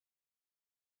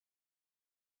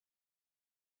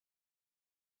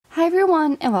Hi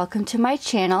everyone, and welcome to my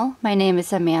channel. My name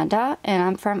is Amanda and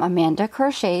I'm from Amanda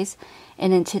Crochets,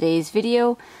 and in today's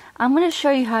video I'm going to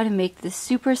show you how to make this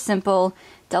super simple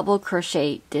double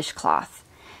crochet dishcloth.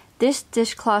 This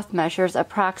dishcloth measures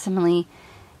approximately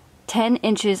 10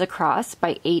 inches across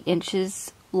by 8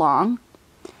 inches long,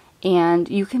 and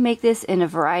you can make this in a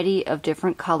variety of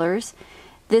different colors.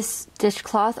 This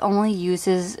dishcloth only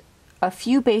uses a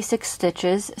few basic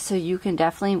stitches, so you can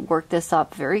definitely work this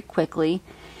up very quickly.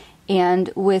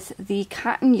 And with the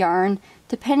cotton yarn,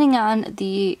 depending on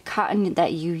the cotton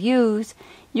that you use,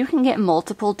 you can get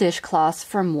multiple dishcloths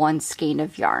from one skein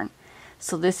of yarn.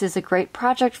 So this is a great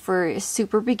project for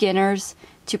super beginners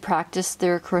to practice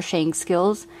their crocheting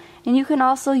skills. And you can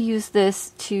also use this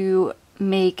to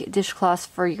make dishcloths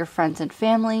for your friends and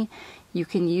family. You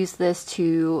can use this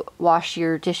to wash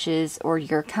your dishes or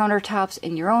your countertops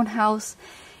in your own house.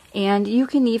 And you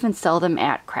can even sell them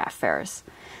at craft fairs.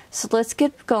 So let's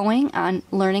get going on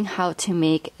learning how to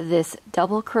make this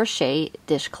double crochet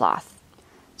dishcloth.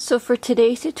 So for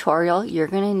today's tutorial, you're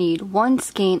going to need one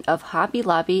skein of Hobby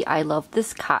Lobby I Love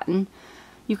This Cotton.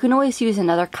 You can always use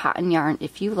another cotton yarn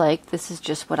if you like. This is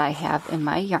just what I have in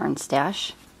my yarn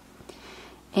stash.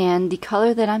 And the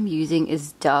color that I'm using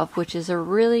is Dove, which is a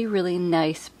really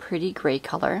nice, pretty gray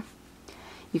color.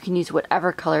 You can use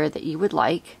whatever color that you would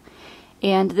like.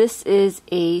 And this is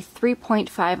a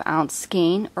 3.5 ounce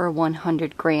skein, or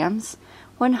 100 grams,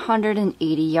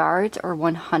 180 yards, or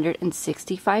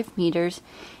 165 meters,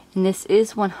 and this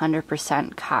is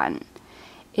 100% cotton.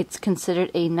 It's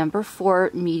considered a number 4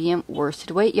 medium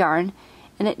worsted weight yarn,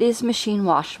 and it is machine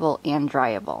washable and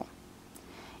dryable.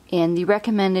 And the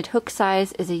recommended hook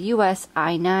size is a US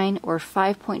I9 or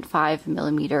 5.5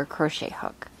 millimeter crochet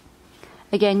hook.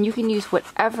 Again, you can use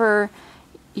whatever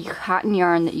cotton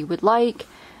yarn that you would like,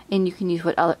 and you can use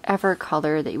whatever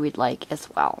color that you would like as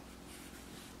well.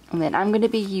 And then I'm going to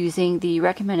be using the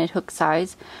recommended hook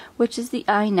size, which is the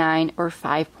I9 or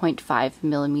 5.5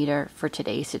 millimeter for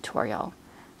today's tutorial.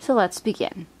 So let's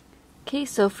begin. Okay,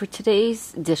 so for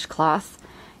today's dishcloth,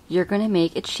 you're going to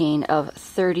make a chain of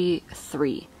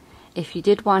 33. If you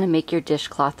did want to make your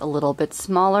dishcloth a little bit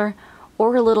smaller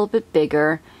or a little bit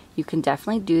bigger, you can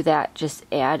definitely do that. Just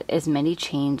add as many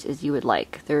chains as you would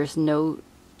like. There's no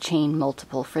chain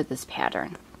multiple for this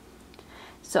pattern.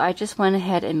 So I just went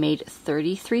ahead and made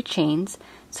 33 chains.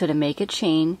 So to make a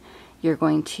chain, you're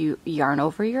going to yarn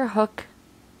over your hook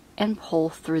and pull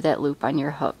through that loop on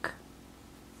your hook.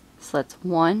 So that's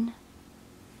 1,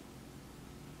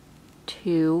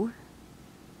 2,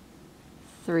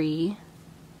 3,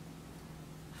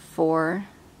 4,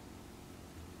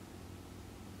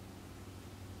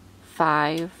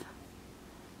 5,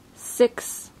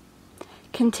 6.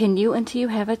 Continue until you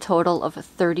have a total of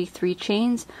 33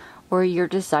 chains or your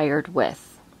desired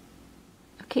width.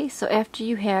 Okay, so after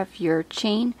you have your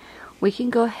chain, we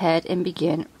can go ahead and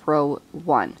begin row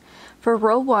 1. For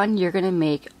row 1, you're going to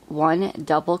make 1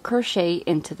 double crochet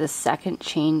into the second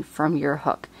chain from your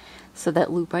hook. So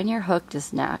that loop on your hook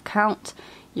does not count.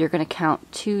 You're going to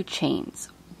count 2 chains,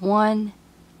 1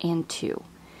 and 2.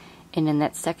 And in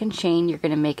that second chain, you're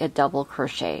going to make a double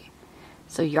crochet.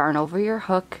 So yarn over your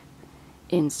hook,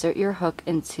 insert your hook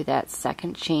into that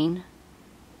second chain,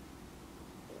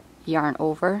 yarn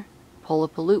over, pull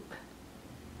up a loop,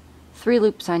 3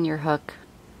 loops on your hook,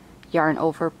 yarn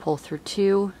over, pull through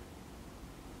 2,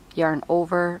 yarn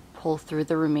over, pull through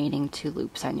the remaining 2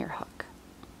 loops on your hook.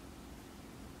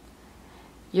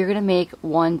 You're going to make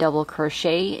 1 double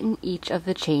crochet in each of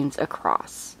the chains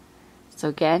across. So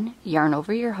again, yarn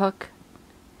over your hook,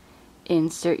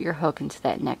 insert your hook into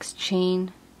that next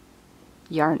chain,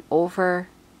 yarn over,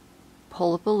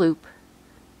 pull up a loop,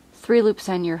 3 loops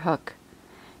on your hook,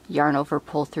 yarn over,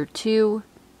 pull through 2,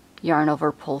 yarn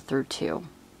over, pull through 2.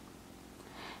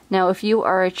 Now if you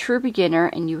are a true beginner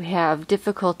and you have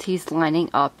difficulties lining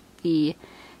up the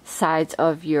sides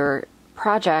of your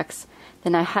projects,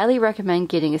 then I highly recommend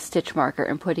getting a stitch marker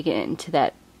and putting it into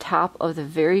that top of the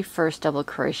very first double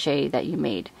crochet that you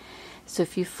made. So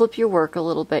if you flip your work a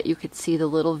little bit, you could see the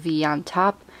little V on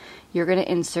top. You're going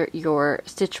to insert your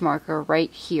stitch marker right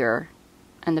here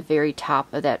on the very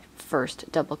top of that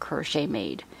first double crochet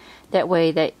made. That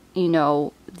way that you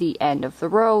know the end of the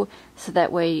row, so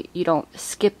that way you don't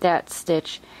skip that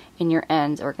stitch and your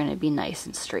ends are going to be nice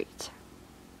and straight.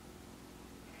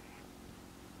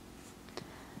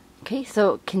 Okay,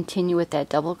 so continue with that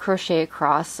double crochet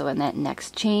across. So in that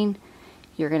next chain,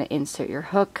 you're going to insert your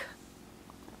hook,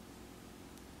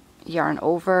 yarn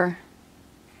over,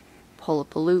 pull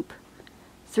up a loop,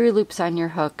 3 loops on your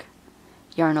hook,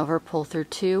 yarn over, pull through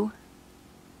 2,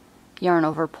 yarn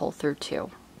over, pull through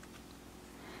 2.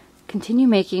 Continue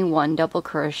making 1 double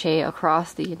crochet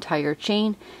across the entire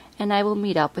chain, and I will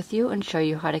meet up with you and show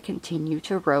you how to continue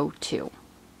to row 2.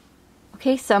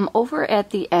 Okay, so I'm over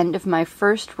at the end of my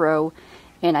first row,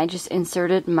 and I just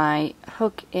inserted my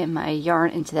hook and my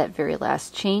yarn into that very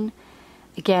last chain.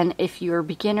 Again, if you're a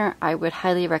beginner, I would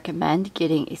highly recommend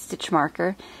getting a stitch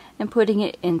marker and putting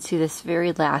it into this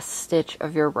very last stitch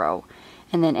of your row.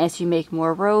 And then as you make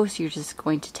more rows, you're just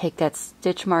going to take that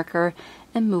stitch marker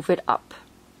and move it up.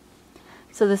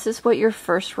 So this is what your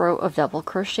first row of double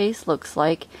crochets looks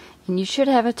like, and you should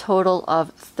have a total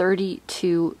of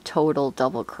 32 total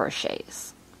double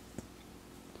crochets.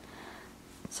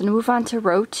 So to move on to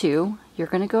row 2, you're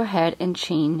going to go ahead and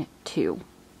chain 2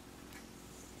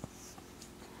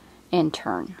 and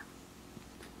turn.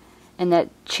 And that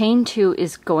chain 2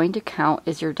 is going to count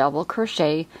as your double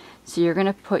crochet, so you're going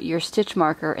to put your stitch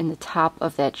marker in the top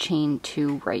of that chain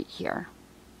 2 right here.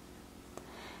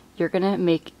 You're going to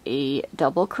make a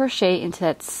double crochet into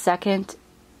that second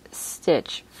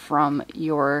stitch from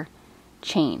your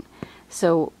chain.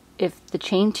 So if the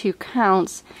chain 2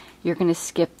 counts, you're going to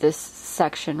skip this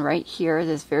section right here,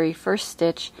 this very first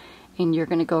stitch, and you're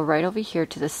going to go right over here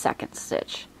to the second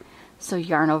stitch. So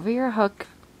yarn over your hook,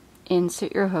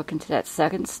 insert your hook into that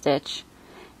second stitch,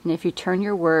 and if you turn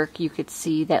your work, you could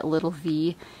see that little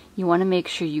V. You want to make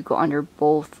sure you go under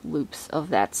both loops of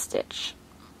that stitch.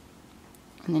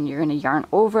 And then you're going to yarn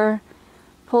over,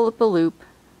 pull up a loop,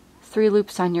 3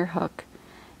 loops on your hook,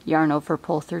 yarn over,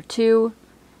 pull through 2,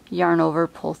 yarn over,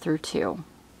 pull through 2.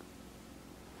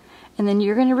 And then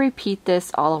you're going to repeat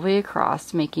this all the way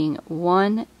across, making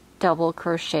 1 double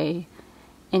crochet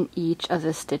in each of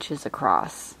the stitches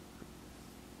across.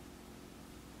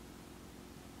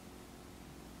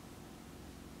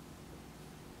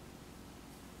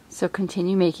 So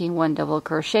continue making 1 double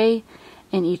crochet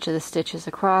in each of the stitches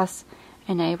across,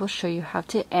 and I will show you how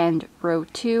to end row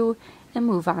 2 and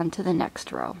move on to the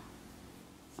next row.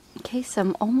 Okay, so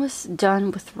I'm almost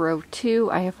done with row 2.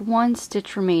 I have 1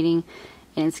 stitch remaining,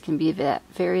 and it's going to be that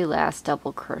very last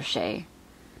double crochet.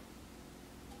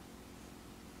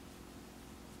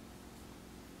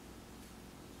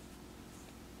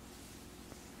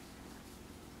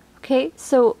 Okay,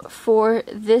 so for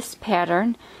this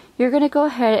pattern, you're going to go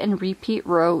ahead and repeat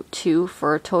row 2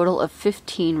 for a total of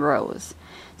 15 rows.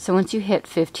 So once you hit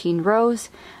 15 rows,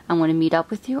 I'm going to meet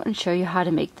up with you and show you how to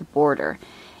make the border.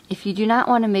 If you do not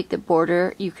want to make the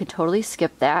border, you can totally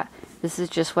skip that. This is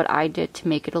just what I did to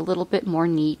make it a little bit more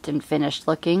neat and finished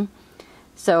looking.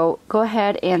 So go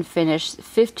ahead and finish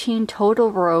 15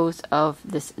 total rows of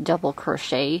this double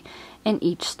crochet in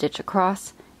each stitch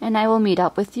across, and I will meet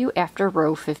up with you after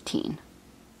row 15.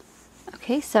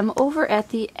 Okay, so I'm over at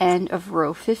the end of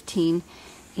row 15,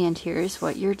 and here's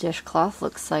what your dishcloth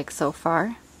looks like so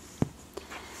far.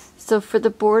 So for the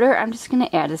border, I'm just going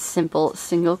to add a simple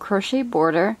single crochet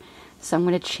border. So I'm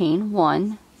going to chain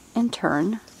 1 and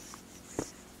turn.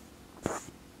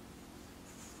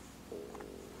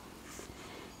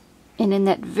 And in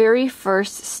that very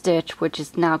first stitch, which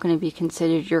is now going to be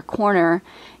considered your corner,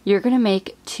 you're going to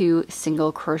make 2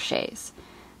 single crochets.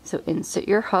 So insert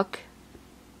your hook,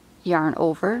 yarn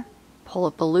over, pull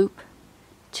up a loop,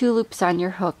 2 loops on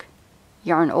your hook,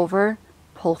 yarn over,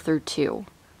 pull through 2.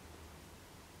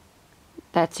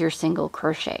 That's your single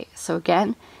crochet. So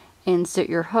again, insert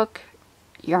your hook,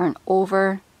 yarn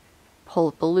over, pull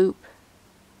up a loop,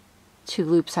 2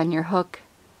 loops on your hook,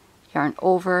 yarn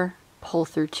over, pull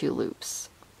through 2 loops.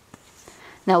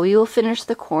 Now we will finish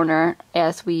the corner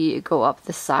as we go up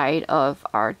the side of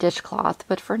our dishcloth,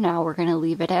 but for now we're going to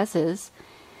leave it as is.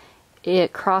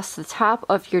 Across the top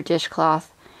of your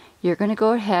dishcloth, you're going to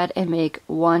go ahead and make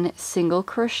 1 single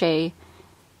crochet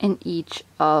in each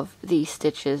of the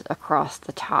stitches across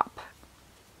the top.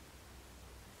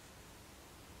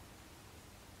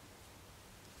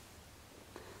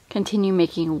 Continue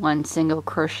making 1 single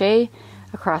crochet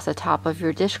across the top of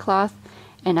your dishcloth,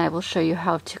 and I will show you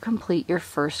how to complete your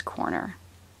first corner.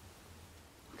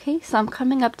 Okay, so I'm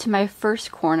coming up to my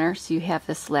first corner, so you have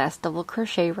this last double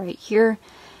crochet right here.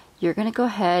 You're going to go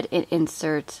ahead and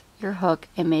insert your hook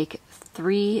and make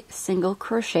 3 single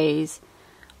crochets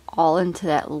all into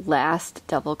that last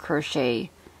double crochet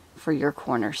for your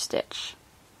corner stitch.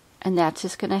 And that's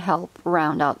just going to help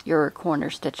round out your corner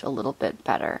stitch a little bit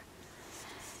better.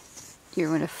 You're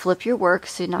going to flip your work,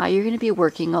 so now you're going to be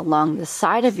working along the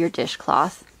side of your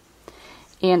dishcloth.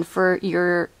 And for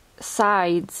your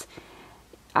sides,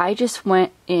 I just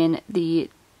went in the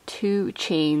 2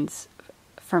 chains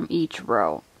from each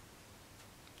row.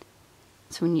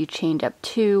 So when you chained up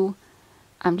 2,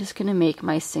 I'm just going to make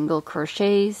my single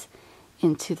crochets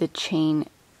into the chain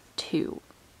 2.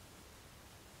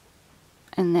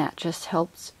 and that just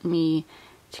helps me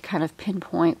to kind of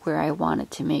pinpoint where I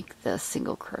wanted to make the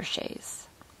single crochets.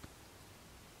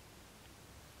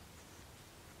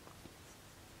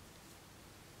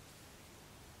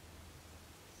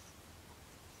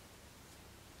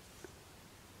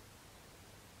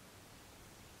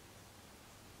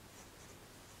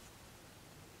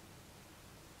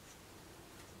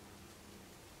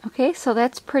 Okay, so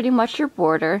that's pretty much your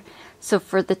border. So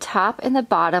for the top and the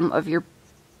bottom of your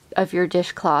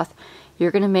dishcloth,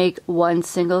 you're going to make one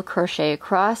single crochet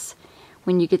across.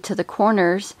 When you get to the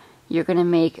corners, you're going to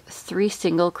make 3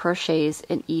 single crochets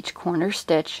in each corner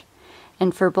stitch.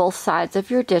 And for both sides of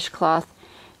your dishcloth,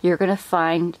 you're going to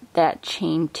find that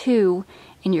chain 2,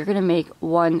 and you're going to make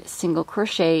 1 single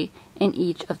crochet in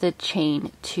each of the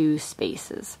chain 2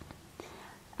 spaces.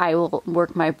 I will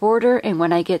work my border, and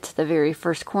when I get to the very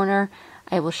first corner,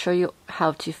 I will show you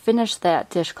how to finish that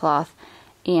dishcloth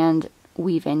and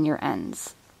weave in your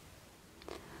ends.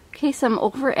 Okay, so I'm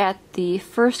over at the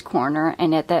first corner,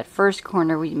 and at that first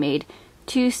corner we made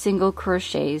 2 single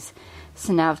crochets.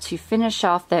 So now to finish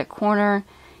off that corner,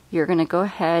 you're going to go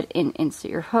ahead and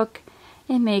insert your hook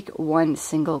and make 1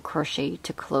 single crochet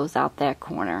to close out that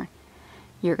corner.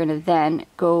 You're going to then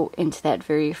go into that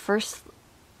very first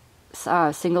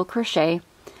single crochet.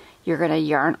 You're going to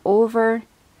yarn over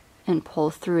and pull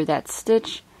through that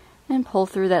stitch and pull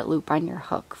through that loop on your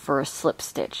hook for a slip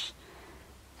stitch,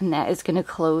 and that is going to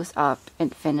close up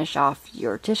and finish off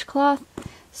your dishcloth.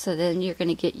 So then you're going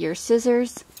to get your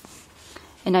scissors,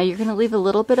 and now you're going to leave a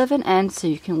little bit of an end so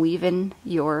you can weave in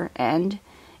your end,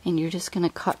 and you're just going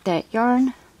to cut that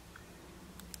yarn.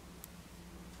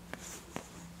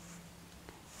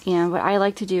 And what I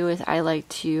like to do is I like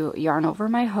to yarn over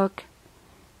my hook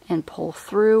and pull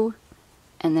through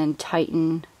and then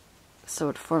tighten so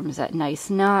it forms that nice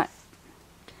knot.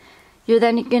 You're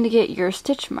then going to get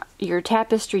your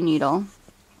tapestry needle,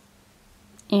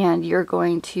 and you're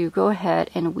going to go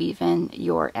ahead and weave in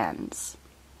your ends.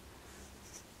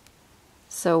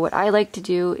 So what I like to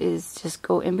do is just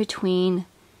go in between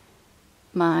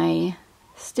my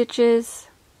stitches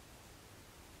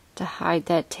to hide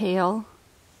that tail.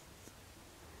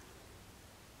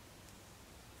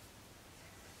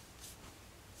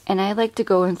 And I like to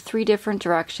go in 3 different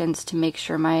directions to make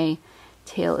sure my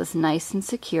tail is nice and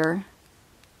secure.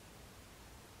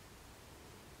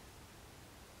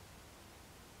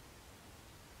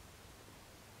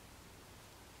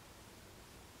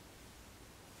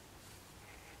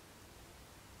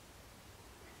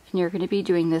 And you're going to be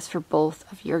doing this for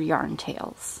both of your yarn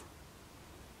tails.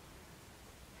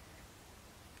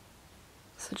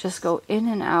 So just go in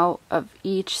and out of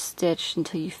each stitch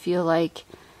until you feel like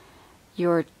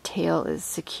your tail is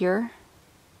secure.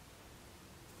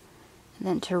 And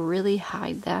then to really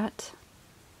hide that.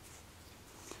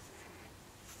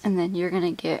 And then you're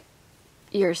going to get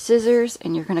your scissors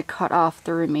and you're going to cut off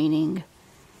the remaining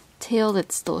tail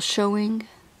that's still showing.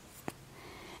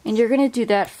 And you're going to do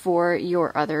that for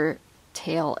your other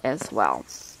tail as well.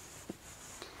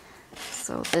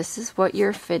 So this is what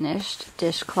your finished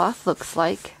dishcloth looks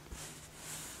like.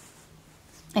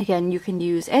 Again, you can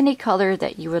use any color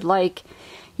that you would like.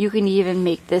 You can even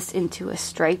make this into a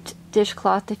striped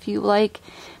dishcloth if you like,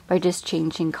 by just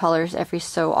changing colors every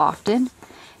so often.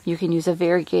 You can use a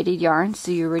variegated yarn,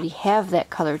 so you already have that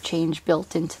color change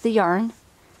built into the yarn.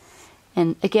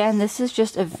 And again, this is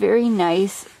just a very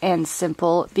nice and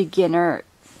simple beginner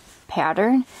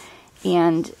pattern,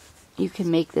 and you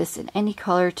can make this in any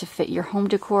color to fit your home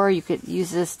decor. You could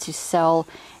use this to sell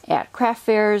at craft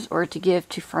fairs or to give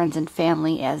to friends and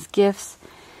family as gifts.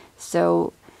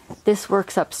 So this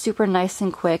works up super nice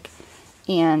and quick,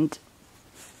 and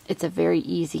it's a very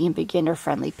easy and beginner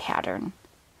friendly pattern.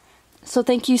 So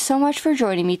thank you so much for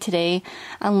joining me today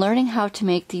on learning how to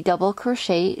make the double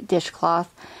crochet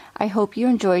dishcloth. I hope you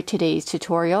enjoyed today's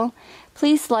tutorial.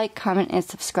 Please like, comment, and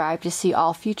subscribe to see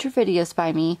all future videos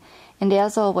by me. And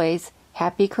as always,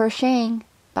 happy crocheting!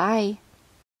 Bye!